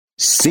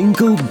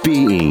Single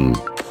Being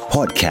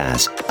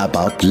Podcast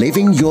about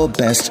living your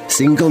best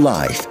single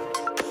life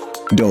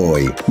โดย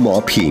หมอ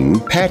ผิง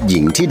แพทย์หญิ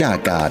งธิดา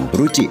การ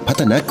รุจิพั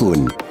ฒนกุล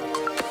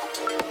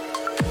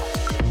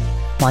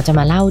หมอจะ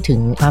มาเล่าถึ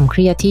งความเค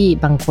รียดที่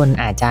บางคน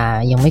อาจจะ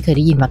ยังไม่เคยไ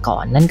ด้ยินมาก่อ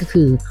นนั่นก็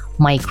คือ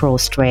micro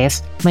stress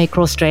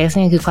เ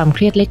นี่ยคือความเค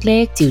รียดเล็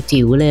กๆ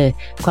จิ๋วๆเลย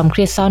ความเค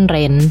รียดซ่อนเ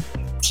ร้น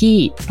ที่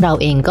เรา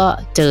เองก็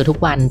เจอทุก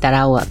วันแต่เ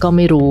ราก็ไ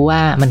ม่รู้ว่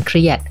ามันเค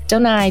รียดเจ้า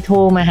นายโทร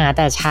มาหาแ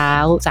ต่เช้า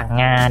สั่ง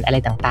งานอะไร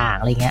ต่างๆ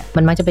อะไรเงี้ย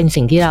มันมักจะเป็น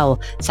สิ่งที่เรา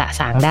สะ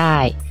สางได้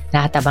น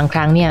ะแต่บางค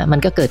รั้งเนี่ยมัน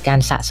ก็เกิดการ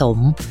สะสม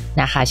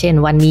นะคะเช่น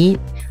วันนี้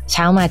เ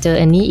ช้ามาเจอ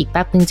อันนี้อีกแ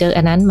ป๊บนึงเจอ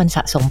อันนั้นมันส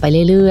ะสมไป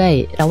เรื่อย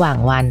ๆระหว่าง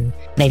วัน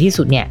ในที่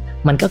สุดเนี่ย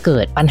มันก็เกิ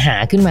ดปัญหา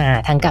ขึ้นมา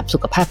ทั้งกับสุ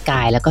ขภาพก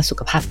ายแล้วก็สุ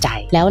ขภาพใจ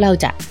แล้วเรา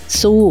จะ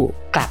สู้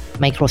กับ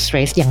ไมโครสเตร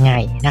สยังไง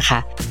นะคะ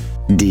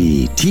ดี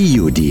ที่อ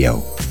ยู่เดียว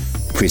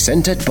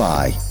Presented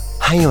by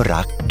ให้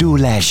รักดู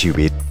แลชี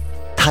วิต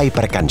ไทยป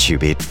ระกันชี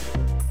วิต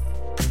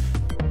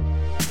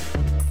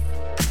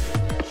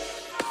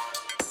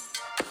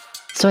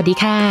สวัสดี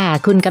ค่ะ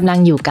คุณกำลัง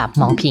อยู่กับ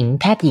หมอผิง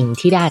แพทย์หญิง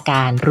ธิดาก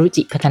ารรุ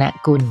จิพัฒน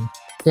กุล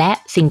และ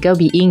Single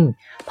Being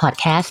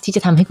Podcast ที่จ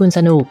ะทำให้คุณส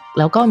นุกแ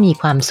ล้วก็มี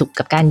ความสุข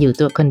กับการอยู่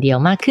ตัวคนเดียว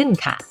มากขึ้น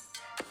ค่ะ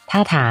ถ้า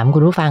ถามคุ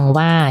ณผู้ฟัง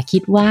ว่าคิ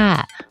ดว่า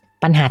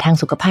ปัญหาทาง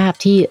สุขภาพ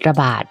ที่ระ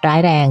บาดร้าย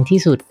แรง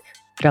ที่สุด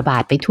ระบา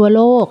ดไปทั่วโ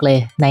ลกเลย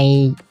ใน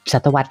ศ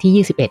ตวรรษ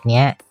ที่21เ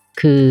นี้ย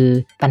คือ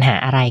ปัญหา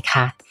อะไรค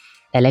ะ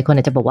หลายๆคน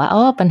อาจจะบอกว่า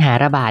ปัญหา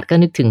ระบาดก็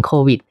นึกถึงโค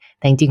วิด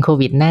แต่จริงๆโค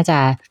วิดน่าจะ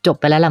จบ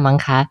ไปแล้วละมั้ง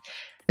คะ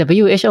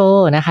WHO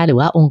นะคะหรือ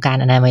ว่าองค์การ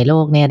อนามัยโล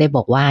กเนี่ยได้บ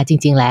อกว่าจ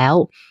ริงๆแล้ว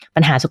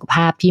ปัญหาสุขภ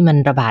าพที่มัน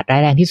ระบาดร้า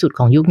ยแรงที่สุดข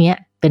องยุคนี้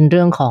เป็นเ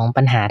รื่องของ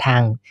ปัญหาทา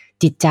ง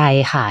จิตใจ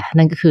ค่ะ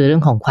นั่นก็คือเรื่อ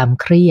งของความ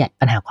เครียด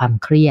ปัญหาความ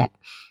เครียด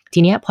ที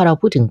เนี้ยพอเรา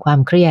พูดถึงความ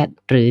เครียด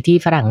หรือที่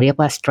ฝรั่งเรียก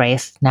ว่า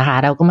stress นะคะ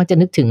เราก็มักจะ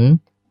นึกถึง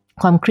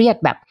ความเครียด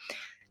แบบ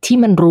ที่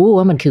มันรู้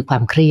ว่ามันคือควา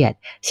มเครียด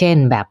เช่น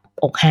แบบ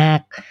อกหั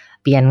ก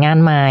เปลี่ยนงาน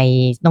ใหม่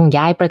ต้อง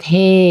ย้ายประเท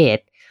ศ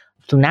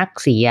สุนัข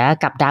เสีย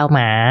กับดาวหม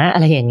าอะ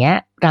ไรอย่างเงี้ย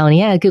เราเ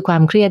นี้ยคือควา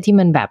มเครียดที่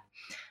มันแบบ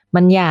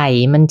มันใหญ่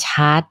มัน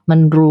ชัดมั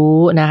นรู้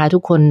นะคะทุ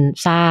กคน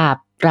ทราบ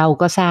เรา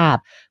ก็ทราบ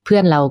เพื่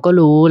อนเราก็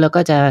รู้แล้ว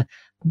ก็จะ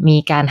มี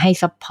การให้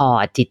ซัพพอ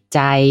ร์ตจิตใจ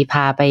พ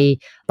าไป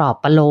ปลอบ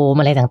ประโลม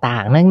อะไรต่า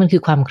งๆนั่นมันคื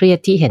อความเครียด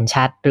ที่เห็น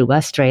ชัดหรือว่า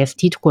สเตรส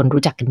ที่ทุกคน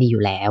รู้จักกันดีอ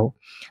ยู่แล้ว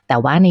แต่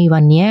ว่าใน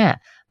วันเนี้ย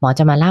หมอ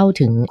จะมาเล่า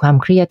ถึงความ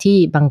เครียดที่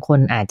บางคน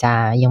อาจจะ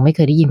ยังไม่เค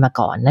ยได้ยินมา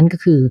ก่อนนั่นก็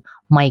คือ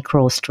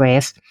micro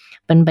stress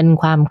เป็น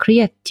ความเครี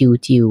ยด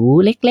จิ๋ว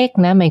ๆเล็ก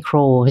ๆนะไมโคร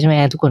ใช่ไหม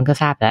ทุกคนก็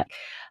ทราบแล้ว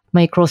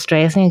micro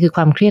stress เนี่ยคือค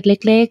วามเครียด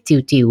เล็กๆ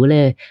จิ๋วๆเล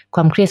ยค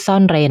วามเครียดซ่อ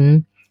นเร้น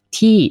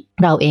ที่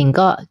เราเอง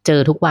ก็เจอ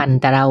ทุกวัน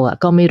แต่เรา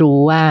ก็ไม่รู้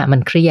ว่ามั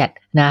นเครียด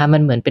นะมั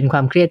นเหมือนเป็นคว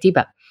ามเครียดที่แ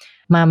บบ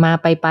มา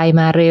ไป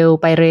มาเร็ว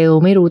ไปเร็ว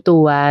ไม่รู้ตั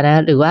วน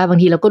ะหรือว่าบาง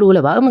ทีเราก็รู้เล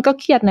ยว่ามันก็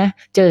เครียดนะ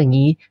เจออย่าง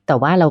นี้แต่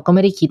ว่าเราก็ไ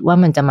ม่ได้คิดว่า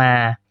มันจะมา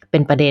เ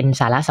ป็นประเด็น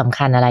สาระสำ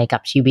คัญอะไรกั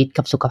บชีวิต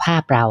กับสุขภา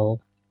พเรา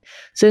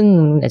ซึ่ง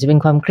อาจจะเป็น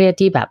ความเครียด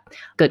ที่แบบ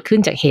เกิดขึ้น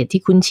จากเหตุ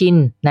ที่คุ้นชิน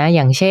นะอ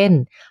ย่างเช่น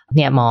เ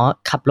นี่ยหมอ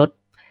ขับรถ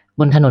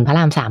บนถนนพระร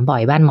าม3บ่อ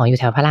ยบ้านหมออยู่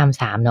แถวพระราม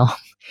3เนาะ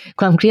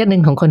ความเครียดนึ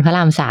งของคนพระร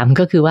าม3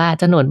ก็คือว่า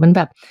ถนนมันแ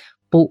บบ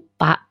ปุ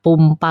ปะปุ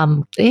มปั๊ม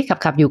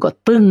ขับอยู่ก็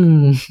ปึ้ง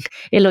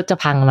รถจะ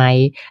พังไหม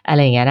อะไร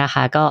อย่างเงี้ยนะค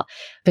ะก็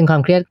เป็นควา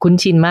มเครียดคุ้น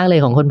ชินมากเลย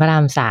ของคนพระรา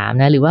ม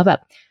3นะหรือว่าแบบ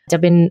จะ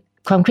เป็น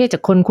ความเครียดจา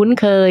กคนคุ้น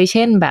เคยเ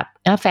ช่นแบบ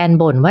แฟน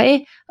บ่นว่า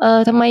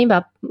ทำไมแบ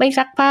บไม่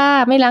ซักผ้า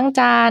ไม่ล้าง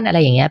จานอะไร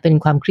อย่างเงี้ยเป็น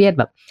ความเครียด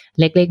แบบ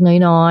เล็ก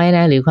ๆน้อยๆน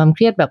ะหรือความเค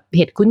รียดแบบเ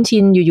หตุคุ้นชิ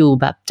นอยู่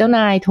ๆแบบเจ้าน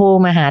ายโทร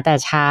มาหาแต่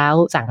เช้า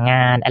สั่งง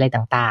านอะไร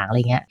ต่างๆอะไร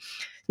เงี้ย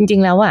จริ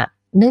งๆแล้ว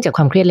เนื่องจากค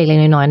วามเครียดเล็ก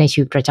ๆน้อยๆในชี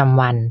วิตประจำ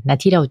วันนะ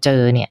ที่เราเจ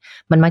อเนี่ย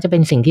มันมักจะเป็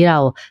นสิ่งที่เรา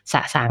ส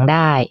ะสางไ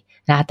ด้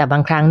นะแต่บา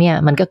งครั้งเนี่ย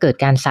มันก็เกิด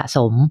การสะส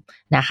ม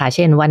นะคะเ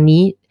ช่นวัน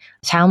นี้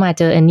เช้ามา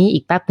เจออันนี้อี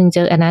กแป๊บนึงเจ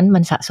ออันนั้นมั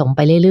นสะสมไป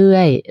เรื่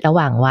อยๆระห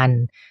ว่างวัน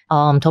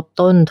ทบ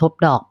ต้นทบ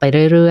ดอกไป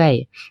เรื่อย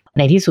ๆใ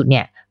นที่สุดเ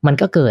นี่ยมัน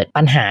ก็เกิด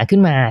ปัญหาขึ้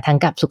นมาทั้ง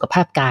กับสุขภ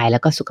าพกายแล้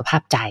วก็สุขภา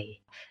พใจ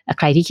ใ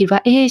ครที่คิดว่า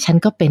ฉัน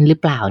ก็เป็นหรือ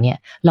เปล่าเนี่ย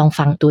ลอง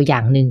ฟังตัวอย่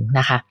างหนึ่ง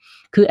นะคะ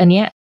คืออันเ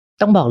นี้ย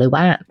ต้องบอกเลย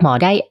ว่าหมอ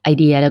ได้ไอ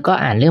เดียแล้วก็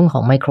อ่านเรื่องขอ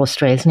ง micro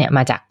stress เนี่ยม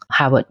าจาก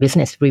Harvard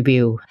Business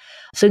Review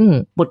ซึ่ง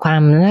บทควา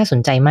มน่าสน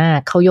ใจมาก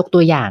เขายกตั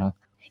วอย่าง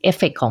เอฟ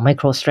เฟกต์ของ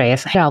micro stress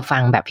ให้เราฟั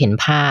งแบบเห็น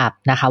ภาพ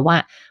นะคะว่า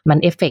มัน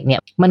เอฟเฟกต์เนี่ย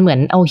มันเหมือน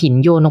เอาหิน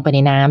โยนลงไปใน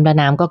น้ำแล้ว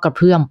น้ำก็กระเ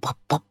พื่อม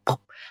ป๊อบ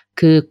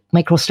คือ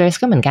micro stress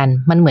ก็เหมือนกัน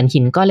มันเหมือนหิ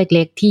นก้อนเ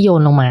ล็กๆที่โย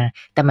นลงมา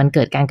แต่มันเ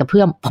กิดการกระเ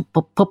พื่อม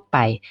ป๊อบไป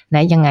น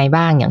ะยังไง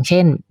บ้างอย่างเช่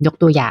นยก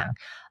ตัวอย่าง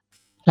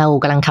เรา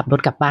กำลังขับรถ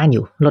กลับบ้านอ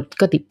ยู่รถ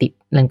ก็ติด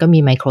แล้วก็มี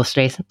micro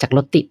stress จากร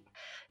ถติด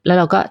แล้ว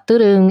เราก็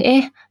ตึง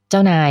เจ้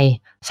านาย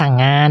สั่ง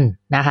งาน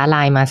นะคะไล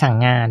น์มาสั่ง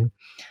งาน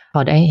พ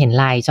อได้เห็น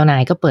ไลน์เจ้านา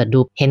ยก็เปิดดู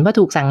เห็นว่า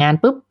ถูกสั่งงาน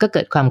ปุ๊บก็เ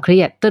กิดความเครี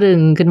ยดตึ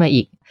งขึ้นมา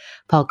อีก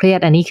พอเครียด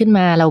อันนี้ขึ้นม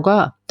าเราก็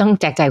ต้อง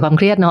แจกจ่ายความเ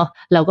ครียดเนาะ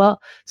เราก็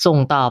ส่ง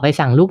ต่อไป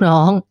สั่งลูกน้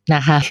องน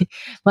ะคะ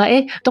ว่า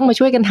ต้องมา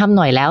ช่วยกันทำห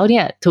น่อยแล้วเนี่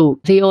ยถูก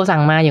CEO สั่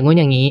งมาอย่างงู้น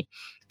อย่างนี้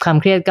ความ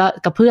เครียดก็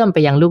กระเพื่อมไป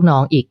ยังลูกน้อ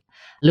งอีก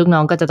ลูกน้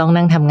องก็จะต้อง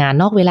นั่งทำงาน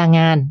นอกเวลาง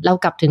านเรา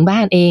กลับถึงบ้า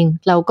นเอง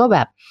เราก็แบ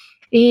บ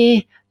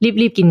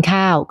รีบกิน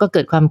ข้าวก็เ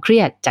กิดความเครี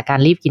ยดจากการ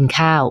รีบกิน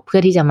ข้าวเพื่อ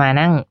ที่จะมา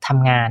นั่งท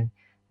ำงาน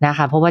นะค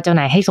ะเพราะว่าเจ้า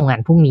นายให้ส่งงา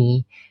นพรุ่งนี้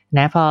น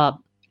ะพอ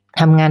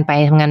ทำงานไป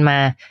ทำงานมา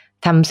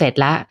ทำเสร็จ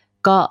แล้ว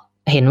ก็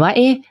เห็นว่า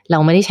เรา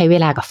ไม่ได้ใช้เว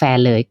ลากับแฟน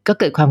เลยก็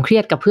เกิดความเครี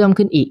ยดกระเพื่อม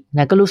ขึ้นอีกน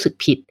ะก็รู้สึก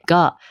ผิด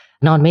ก็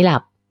นอนไม่หลั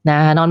บนะ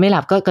นอนไม่หลั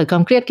บก็เกิดควา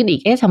มเครียดขึ้นอี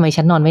กทำไม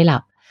ฉันนอนไม่หลั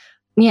บ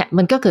เนี่ย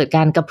มันก็เกิดก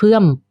ารกระเพื่อ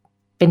ม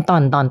เป็นตอ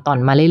น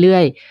มาเรื่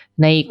อย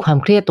ๆในความ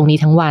เครียดตรงนี้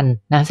ทั้งวัน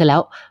นะเสร็จแล้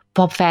วพ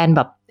อแฟนแ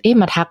บบ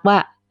มาทักว่า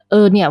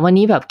เนี่ยวัน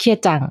นี้แบบเครียด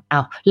จัง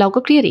เราก็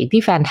เครียดอีก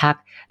ที่แฟนทัก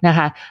นะค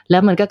ะแล้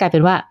วมันก็กลายเป็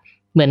นว่า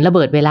เหมือนระเ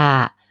บิดเวลา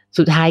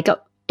สุดท้ายก็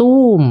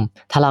ตุ้ม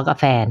ทะเลาะกับ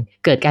แฟน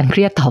เกิดการเค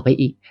รียดต่อไป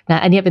อีกนะ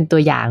อันนี้เป็นตั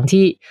วอย่าง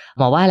ที่ห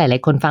มอว่าหลา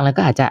ยๆคนฟังแล้ว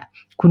ก็อาจจะ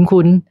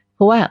คุ้นๆเพ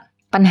ราะว่า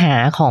ปัญหา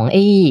ของ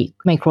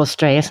ไมโครสเ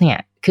ตรสเนี่ย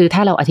คือถ้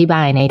าเราอธิบ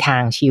ายในทา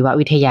งชีว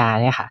วิทยา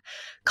เนี่ยค่ะ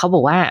เขาบ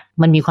อกว่า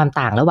มันมีความ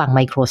ต่างระหว่างไม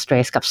โครสเตร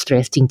สกับสเตร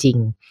สจริง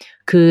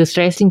ๆคือสเต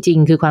รสจริง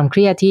ๆคือความเค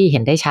รียดที่เห็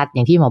นได้ชัดอ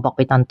ย่างที่หมอบอกไ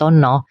ปตอนต้น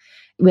เนาะ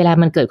เวลา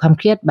มันเกิดความเ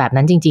ครียดแบบ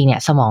นั้นจริงๆเนี่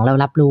ยสมองเรา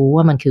รับรู้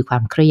ว่ามันคือควา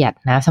มเครียด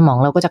นะสมอง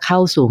เราก็จะเข้า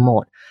สู่โหม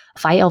ด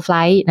fight or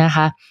flight นะค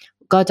ะ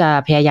ก็จะ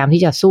พยายาม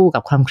ที่จะสู้กั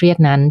บความเครียด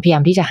นั้นพยายา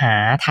มที่จะหา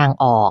ทาง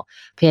ออก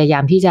พยายา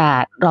มที่จะ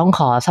ร้องข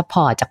อซัพพ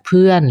อร์ตจากเ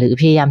พื่อนหรือ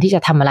พยายามที่จะ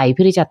ทำอะไรเ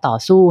พื่อที่จะต่อ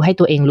สู้ให้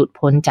ตัวเองหลุด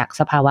พ้นจาก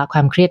สภาวะคว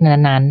ามเครียด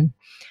นั้น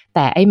ๆแ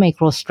ต่ไมโค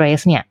รสเตรส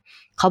เนี่ย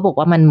เขาบอก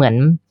ว่ามันเหมือน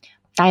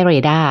ใต้เร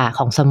ดาร์ข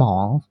องสมอ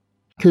ง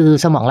คือ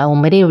สมองเรา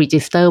ไม่ได้รีจิ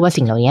สเตอร์ว่า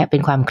สิ่งเหล่านี้เป็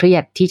นความเครีย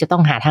ดที่จะต้อ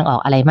งหาทางออ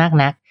กอะไรมาก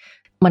นัก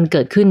มันเ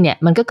กิดขึ้นเนี่ย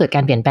มันก็เกิดก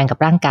ารเปลี่ยนแปลงกับ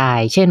ร่างกาย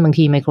เช่นบาง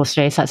ทีไมโครสเต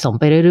รสสะสม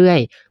ไปเรื่อย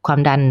ๆความ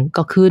ดัน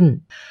ก็ขึ้น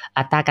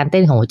อัตราการเ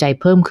ต้นของหัวใจ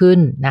เพิ่มขึ้น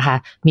นะคะ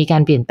มีกา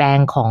รเปลี่ยนแปลง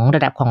ของร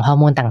ะดับของฮอร์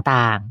โมน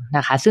ต่างๆน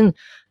ะคะซึ่ง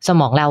ส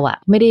มองเรา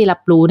ไม่ได้รั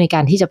บรู้ในกา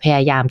รที่จะพย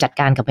ายามจัด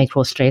การกับไมโคร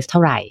สเตรสเท่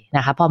าไหร่น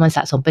ะคะพอมันส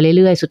ะสมไป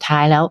เรื่อยๆสุดท้า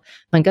ยแล้ว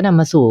มันก็นำ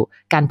มาสู่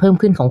การเพิ่ม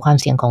ขึ้นของความ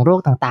เสี่ยงของโรค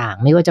ต่าง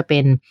ๆไม่ว่าจะเป็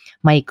น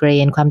ไมเกร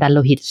นความดันโล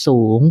หิต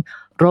สูง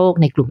โรค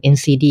ในกลุ่ม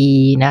NCD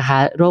นะคะ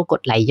โรคกร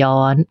ดไหลย้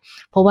อน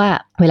เพราะว่า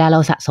เวลาเรา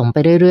สะสมไป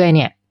เรื่อยๆเ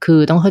นี่ยคือ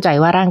ต้องเข้าใจ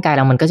ว่าร่างกายเ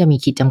รามันก็จะมี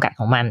ขีดจำกัด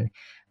ของมั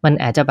น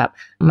อาจจะแบบ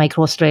ไมโคร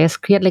สเตรส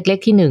เครียดเล็ก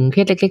ๆที่1เค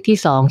รียดเล็กๆที่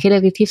2เครียดเ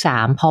ล็กๆที่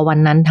3พอวัน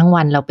นั้นทั้ง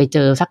วันเราไปเจ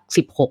อสัก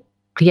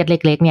16เครียดเ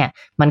ล็กๆเนี่ย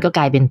มันก็ก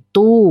ลายเป็น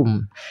ตุ้ม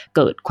เ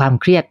กิดความ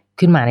เครียด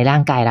ขึ้นมาในร่า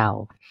งกายเรา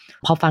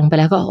พอฟังไป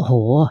แล้วก็โอ้โห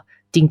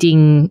จริง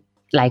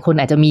ๆหลายคน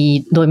อาจจะมี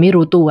โดยไม่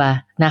รู้ตัว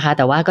นะคะแ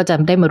ต่ว่าก็จะ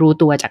ได้มารู้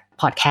ตัวจาก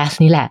พอดแคสต์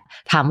นี่แหละ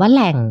ถามว่าแ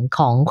หล่งข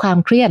องความ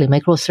เครียดหรือไม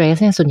โครสเตรส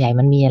เนี่ยส่วนใหญ่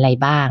มันมีอะไร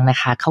บ้างนะ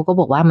คะเขาก็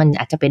บอกว่ามัน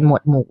อาจจะเป็นหมว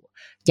ดหมู่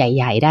ใ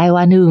หญ่ๆได้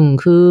ว่า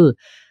1คือ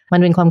มัน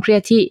เป็นความเครีย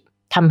ดที่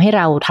ทำให้เ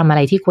ราทำอะไ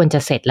รที่ควรจะ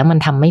เสร็จแล้วมัน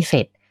ทำไม่เส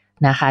ร็จ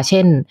นะคะเ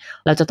ช่น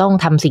เราจะต้อง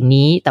ทำสิ่ง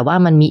นี้แต่ว่า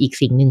มันมีอีก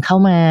สิ่งหนึ่งเข้า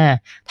มา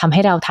ทำใ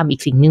ห้เราทำอี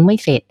กสิ่งนึงไม่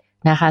เสร็จ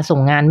นะคะส่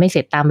งงานไม่เส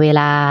ร็จตามเว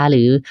ลาห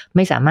รือไ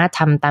ม่สามารถ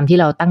ทำตามที่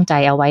เราตั้งใจ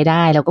เอาไว้ไ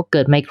ด้แล้วก็เ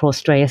กิดไมโครส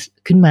เตรส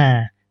ขึ้นมา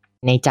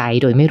ในใจ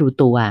โดยไม่รู้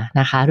ตัว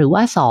นะคะหรือว่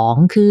า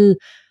2คือ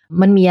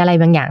มันมีอะไร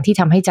บางอย่างที่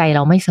ทำให้ใจเร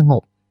าไม่สง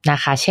บนะ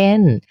คะเช่น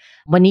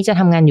วันนี้จะ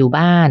ทำงานอยู่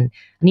บ้าน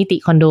นิติ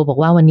คอนโดบอก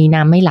ว่าวันนี้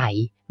น้ำไม่ไหล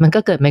มันก็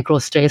เกิดไมโคร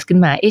สเตรสขึ้น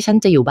มาฉัน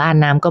จะอยู่บ้าน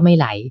น้ำก็ไม่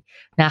ไหล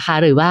นะคะ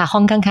หรือว่าห้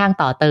องข้าง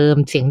ๆต่อเติม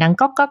เสียงดัง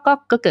ก๊อกก๊อกก๊อก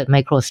ก็เกิดไม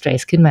โครสเตร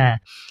สขึ้นมา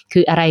คื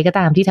ออะไรก็ต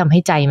ามที่ทำให้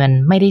ใจมัน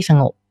ไม่ได้ส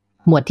งบ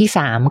หมวดที่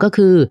3ก็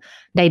คือ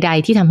ใด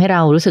ๆที่ทำให้เร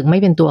ารู้สึกไม่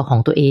เป็นตัวของ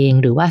ตัวเอง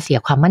หรือว่าเสีย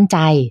ความมั่นใจ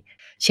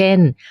เช่น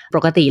ป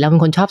กติเราเป็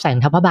นคนชอบใส่รอ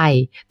งเท้าผ้าใบ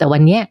แต่วั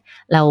นนี้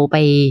เราไป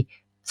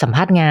สัมภ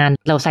าษณ์งาน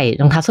เราใส่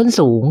รองเท้าส้น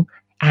สูง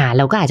เ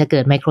ราก็อาจจะเกิ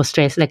ดไมโครสเต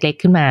รสเล็ก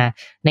ๆขึ้นมา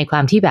ในควา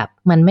มที่แบบ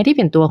มันไม่ได้เ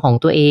ป็นตัวของ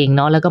ตัวเองเ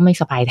นาะแล้วก็ไม่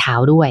สบายเท้า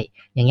ด้วย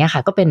อย่างเงี้ยค่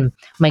ะก็เป็น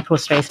ไมโคร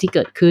สเตรสที่เ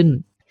กิดขึ้น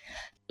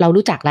เรา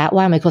รู้จักแล้ว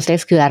ว่าไมโครสเตร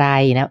สคืออะไร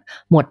นะ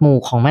หมวดหมู่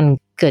ของมัน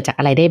เกิดจาก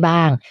อะไรได้บ้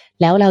าง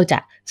แล้วเราจะ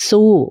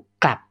สู้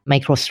กับไม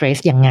โครสเตรส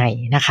ยังไง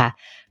นะคะ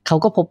เขา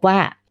ก็พบว่า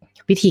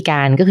วิธีก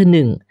ารก็คือ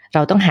1เร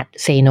าต้องหัด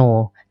เซโน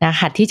นะ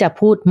หัดที่จะ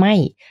พูดไม่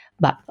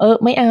แบบ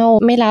ไม่เอา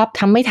ไม่รับ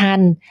ทำไม่ทัน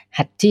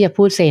หัดที่จะ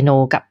พูดเซโน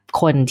กับ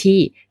คนที่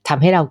ท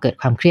ำให้เราเกิด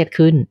ความเครียด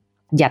ขึ้น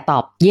อย่าตอ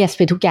บ yes ไ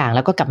ปทุกอย่างแ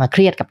ล้วก็กลับมาเค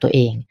รียดกับตัวเอ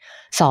ง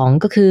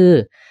2ก็คือ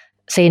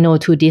say no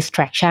to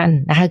distraction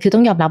นะคะคือต้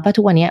องยอมรับว่า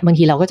ทุกวันนี้บาง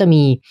ทีเราก็จะ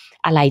มี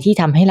อะไรที่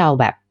ทำให้เรา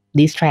แบบ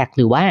distract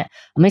หรือว่า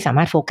ไม่สาม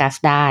ารถโฟกัส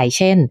ได้เ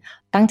ช่น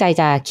ตั้งใจ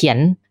จะเขียน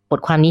บ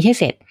ทความนี้ให้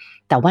เสร็จ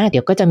แต่ว่าเดี๋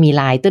ยวก็จะมีไ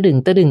ลน์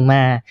ตึ้งม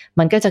า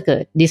มันก็จะเกิ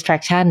ด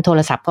distraction โทร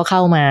ศัพท์ก็เข้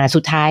ามา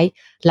สุดท้าย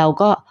เรา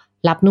ก็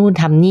รับนู่น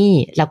ทำนี่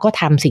แล้วก็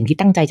ทำสิ่งที่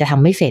ตั้งใจจะท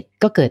ำไม่เสร็จ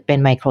ก็เกิดเป็น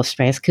ไมโครสเต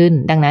รสขึ้น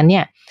ดังนั้นเ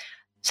นี่ย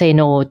say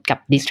no กับ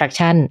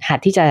distraction หัด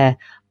ที่จะ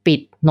ปิด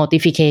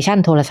notification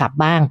โทรศัพท์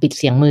บ้างปิดเ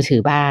สียงมือถื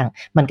อบ้าง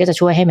มันก็จะ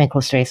ช่วยให้ไมโคร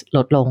สเตรสล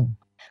ดลง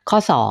ข้อ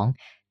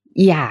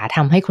2อย่าท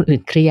ำให้คนอื่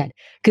นเครียด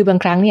คือบาง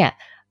ครั้งเนี่ย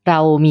เรา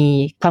มี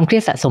ความเครี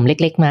ยดสะสมเ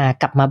ล็กๆมา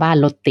กลับมาบ้าน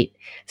รถติด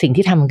สิ่ง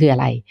ที่ทำคืออะ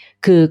ไร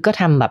คือก็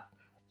ท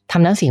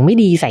ำน้ำเสียงไม่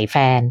ดีใส่แฟ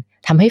น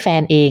ทำให้แฟ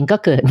นเองก็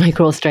เกิดไมโค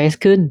รสเตรส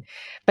ขึ้น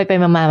ไป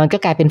มามันก็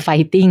กลายเป็นไฟ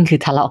ติ้งคือ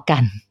ทะเลาะกั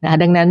นนะ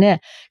ดังนั้นเนี่ย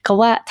เขา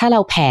ว่าถ้าเร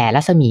าแผ่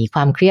รัศมีคว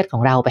ามเครียดขอ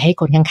งเราไปให้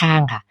คนข้า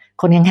งๆค่ะ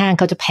คนข้างๆ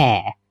เขาจะแผ่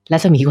รั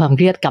ศมีความเ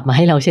ครียดกลับมาใ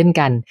ห้เราเช่น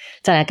กัน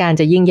สถานการณ์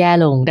จะยิ่งแย่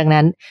ลงดัง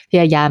นั้นพ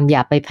ยายามอย่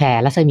าไปแผ่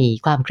รัศมี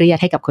ความเครียด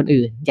ให้กับคน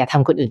อื่นอย่าท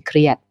ำคนอื่นเค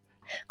รียด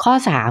ข้อ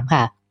3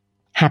ค่ะ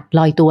หัดล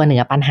อยตัวเหนื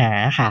อปัญหา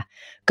ค่ะ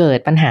เกิด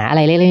ปัญหาอะไร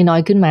เล็กๆน้อ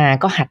ยๆขึ้นมา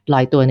ก็หัดล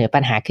อยตัวเหนือปั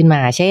ญหาขึ้นม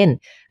าเช่น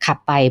ขับ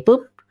ไปปุ๊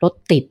บรถ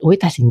ติด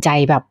ตัดสินใจ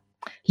แบบ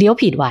เลี้ยว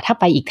ผิดว่ะถ้า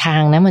ไปอีกทา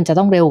งนะมันจะ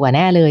ต้องเร็วกว่าแ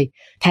น่เลย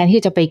แทน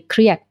ที่จะไปเค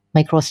รียดไม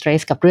โครสเตร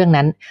สกับเรื่อง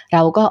นั้นเร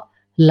าก็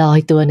ลอย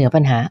ตัวเหนือ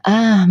ปัญหา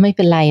ไม่เ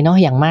ป็นไรเนาะ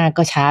อย่างมาก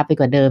ก็ช้าไป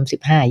กว่าเดิม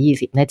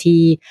 15-20 นาที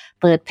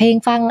เปิดเพลง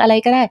ฟังอะไร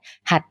ก็ได้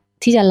หัด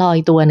ที่จะลอย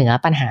ตัวเหนือ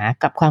ปัญหา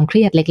กับความเค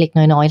รียดเล็กๆ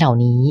น้อยๆเหล่า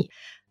นี้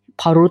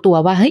พอรู้ตัว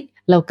ว่าเฮ้ย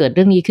เราเกิดเ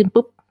รื่องนี้ขึ้น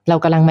ปุ๊บเรา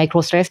กำลังไมโคร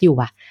สเตรสอยู่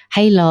ว่ะใ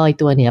ห้ลอย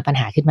ตัวเหนือปัญ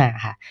หาขึ้นมา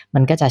ค่ะมั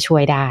นก็จะช่ว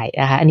ยได้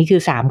นะคะอันนี้คื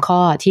อ3ข้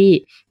อที่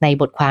ใน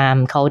บทความ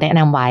เขาแนะน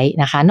ำไว้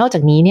นะคะนอกจา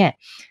กนี้เนี่ย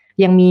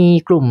ยังมี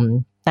กลุ่ม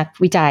นัก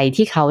วิจัย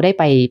ที่เขาได้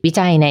ไปวิ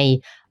จัยใน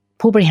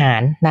ผู้บริหา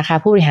รนะคะ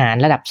ผู้บริหาร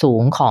ระดับสู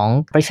งของ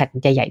บริษัท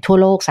ใหญ่ๆทั่ว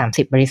โลก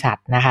30บริษัท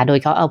นะคะโดย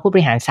เขาเอาผู้บ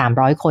ริหาร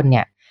300คนเ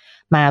นี่ย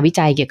มาวิ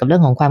จัยเกี่ยวกับเรื่อ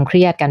งของความเค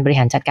รียดการบริ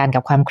หารจัดการกั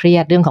บความเครีย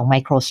ดเรื่องของไม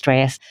โครสเตร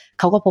ส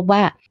เขาก็พบว่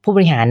าผู้บ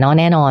ริหารเนาะ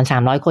แน่นอน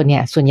300คนเนี่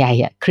ยส่วนใหญ่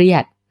เครีย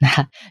ดนะค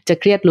ะจะ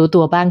เครียดรู้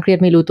ตัวบ้างเครียด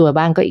ไม่รู้ตัว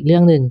บ้างก็อีกเรื่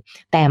องนึง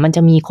แต่มันจ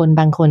ะมีคน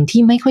บางคน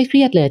ที่ไม่ค่อยเค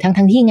รียดเลย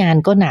ทั้งที่งาน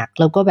ก็หนัก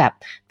แล้วก็แบบ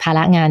ภาร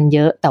ะงานเย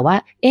อะแต่ว่า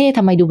ท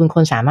ำไมดูเป็นค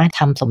นสามารถ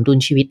ทำสมดุล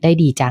ชีวิตได้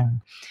ดีจัง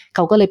เข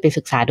าก็เลยไป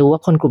ศึกษาดูว่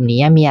าคนกลุ่มนี้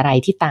มีอะไร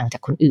ที่ต่างจา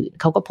กคนอื่น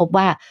เขาก็พบ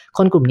ว่าค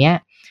นกลุ่มนี้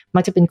มั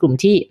กจะเป็นกลุ่ม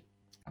ที่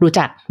รู้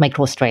จักไมโค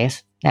รสเตรส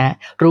นะ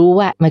รู้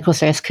ว่าไมโครส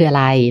เตรสคืออะ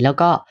ไรแล้ว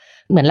ก็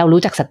เหมือนเรา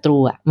รู้จักศัตรู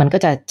มันก็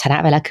จะชนะ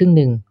ไปละครึ่ง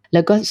นึงแ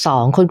ล้วก็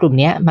2คนกลุ่ม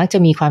นี้มักจะ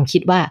มีความคิ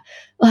ดว่า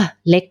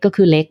เล็กก็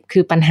คือเล็กคื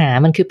อปัญหา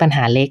มันคือปัญห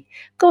าเล็ก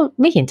ก็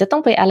ไม่เห็นจะต้อ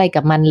งไปอะไร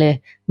กับมันเลย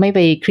ไม่ไป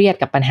เครียด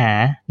กับปัญหา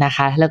นะค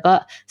ะแล้วก็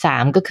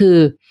3ก็คือ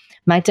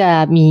มักจะ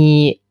มี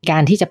กา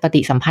รที่จะป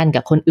ฏิสัมพันธ์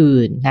กับคน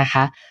อื่นนะค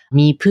ะ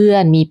มีเพื่อ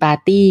นมีปา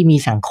ร์ตี้มี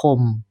สังคม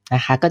น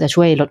ะคะก็จะ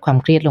ช่วยลดความ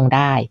เครียดลงไ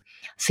ด้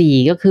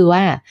4ก็คือว่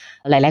า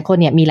หลายๆคน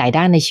เนี่ยมีหลาย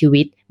ด้านในชี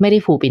วิตไม่ได้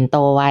ผูกปิ่นโต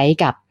ไว้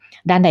กับ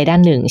ด้านใดด้า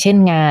นหนึ่งเช่น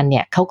งานเนี่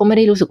ยเขาก็ไม่ไ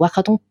ด้รู้สึกว่าเข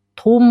าต้อง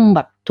ทุ่มแบ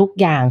บทุก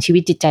อย่างชีวิ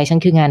ตจิตใจฉัน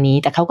คืองานนี้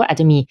แต่เขาก็อาจ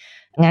จะมี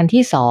งาน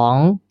ที่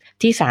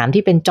2ที่3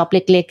ที่เป็นจ็อบเ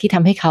ล็กๆที่ท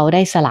ำให้เขาไ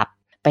ด้สลับ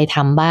ไปท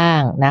ำบ้า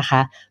งนะค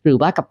ะหรือ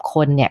ว่ากับค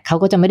นเนี่ยเขา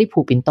ก็จะไม่ได้ผู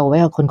กปิ่นโตไว้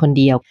กับคนคน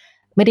เดียว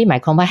ไม่ได้หมา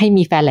ยความว่าให้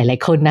มีแฟนหลาย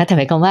ๆคนนะแต่ห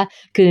มายความว่า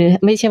คือ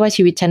ไม่ใช่ว่า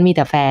ชีวิตฉันมีแ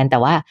ต่แฟนแต่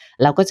ว่า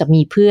เราก็จะ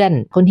มีเพื่อน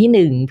คนที่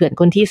1เพื่อน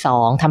คนที่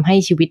2ทำให้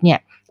ชีวิตเนี่ย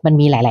มัน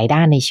มีหลายๆด้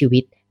านในชีวิ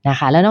ตนะ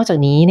คะแล้วนอกจาก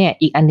นี้เนี่ย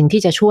อีกอันนึง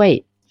ที่จะช่วย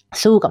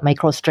สู้กับไมโ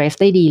ครสเตรส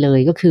ได้ดีเลย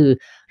ก็คือ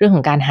เรื่องข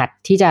องการหัด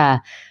ที่จะ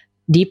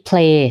deep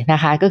play นะ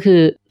คะก็คือ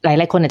หลา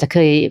ยๆคนอาจจะเค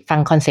ยฟัง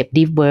คอนเซปต์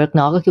deep work เ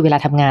นาะก็คือเวลา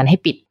ทำงานให้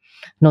ปิด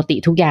โนติ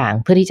ทุกอย่าง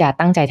เพื่อที่จะ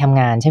ตั้งใจทำ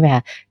งานใช่ไหมค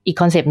ะอีก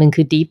คอนเซปต์นึง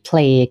คือ deep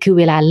play คือ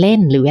เวลาเล่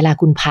นหรือเวลา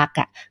คุณพัก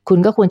คุณ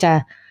ก็ควรจะ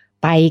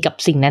ไปกับ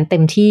สิ่งนั้นเต็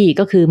มที่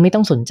ก็คือไม่ต้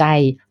องสนใจ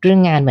เรื่อง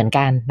งานเหมือน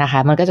กันนะคะ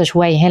มันก็จะ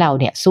ช่วยให้เรา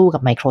เนี่ยสู้กั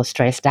บไมโครสเต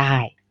รสได้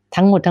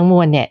ทั้งหมดทั้งม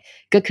วลเนี่ย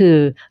ก็คือ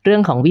เรื่อ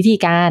งของวิธี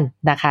การ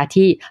นะคะ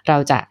ที่เรา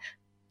จะ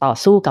ต่อ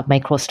สู้กับไม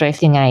โครสเตรส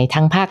ยังไง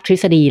ทั้งภาคทฤ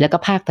ษฎีแล้วก็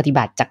ภาคปฏิ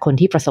บัติจากคน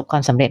ที่ประสบควา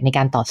มสำเร็จในก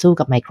ารต่อสู้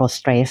กับไมโครส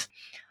เตรส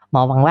หม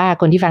อหวังว่า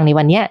คนที่ฟังใน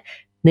วันนี้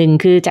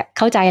1คือจะเ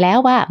ข้าใจแล้ว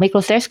ว่าไมโคร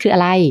สเตรสคืออะ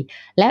ไร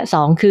และ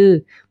2คือ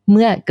เ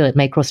มื่อเกิดไ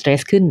มโครสเตร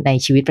สขึ้นใน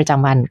ชีวิตประจ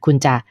ำวันคุณ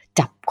จะ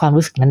จับความ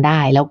รู้สึกนั้นได้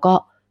แล้วก็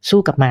สู้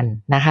กับมัน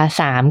นะคะ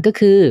3ก็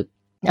คือ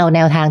เอาแน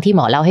วทางที่ห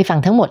มอเล่าให้ฟัง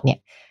ทั้งหมดเนี่ย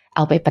เอ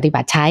าไปปฏิ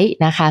บัติใช้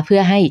นะคะเพื่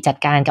อให้จัด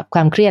การกับคว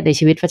ามเครียดใน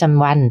ชีวิตประจ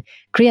ำวัน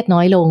เครียดน้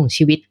อยลง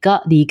ชีวิตก็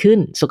ดีขึ้น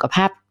สุขภ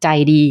าพใจ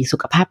ดีสุ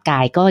ขภาพกา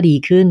ยก็ดี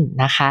ขึ้น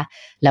นะคะ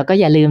แล้วก็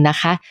อย่าลืมนะ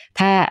คะ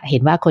ถ้าเห็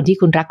นว่าคนที่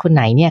คุณรักคนไ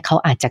หนเนี่ยเขา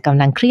อาจจะก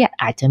ำลังเครียด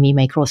อาจจะมีไ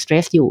มโครสเตร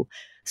สอยู่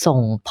ส่ง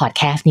พอดแ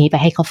คสต์นี้ไป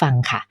ให้เขาฟัง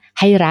ค่ะ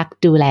ให้รัก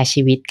ดูแล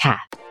ชีวิตค่ะ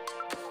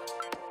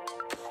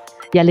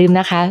อย่าลืม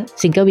นะคะ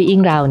Single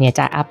Being เราเนี่ย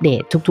จะอัปเด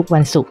ตทุกๆวั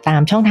นศุกร์ตา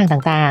มช่องทาง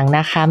ต่างๆน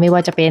ะคะไม่ว่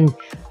าจะเป็น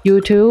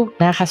YouTube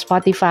นะคะ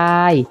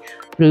Spotify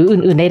หรือ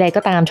อื่นๆใดๆ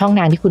ก็ตามช่องท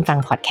างที่คุณฟัง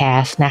พอดแค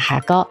สต์นะคะ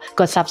ก็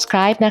กด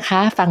subscribe นะคะ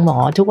ฟังหมอ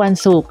ทุกวัน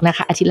ศุกร์นะค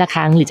ะอาทิตย์ละค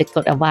รั้งหรือจะก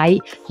ดเอาไว้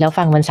แล้ว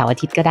ฟังวันเสาร์อา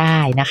ทิตย์ก็ได้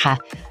นะคะ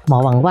หมอ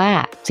หวังว่า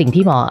สิ่ง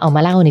ที่หมอเอาม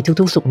าเล่าใน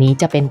ทุกๆศุกร์นี้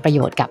จะเป็นประโย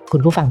ชน์กับคุ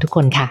ณผู้ฟังทุกค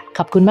นค่ะข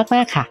อบคุณม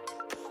ากๆค่ะ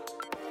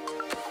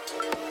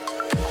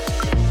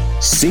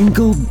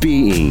Single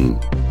Being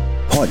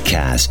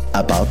Podcast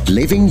about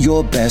living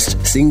your best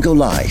single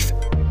life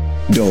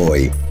โดย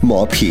หมอ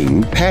ผิง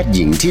แพทย์ห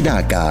ญิงธิดา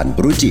การ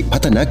รุจิพั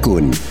ฒนกุ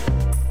ล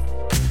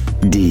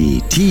ดี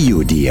ที่อ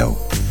ยู่เดียว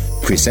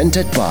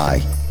Presented by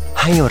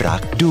ให้รั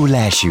กดูแล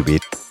ชีวิ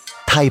ต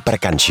ไทยประ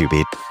กันชี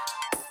วิต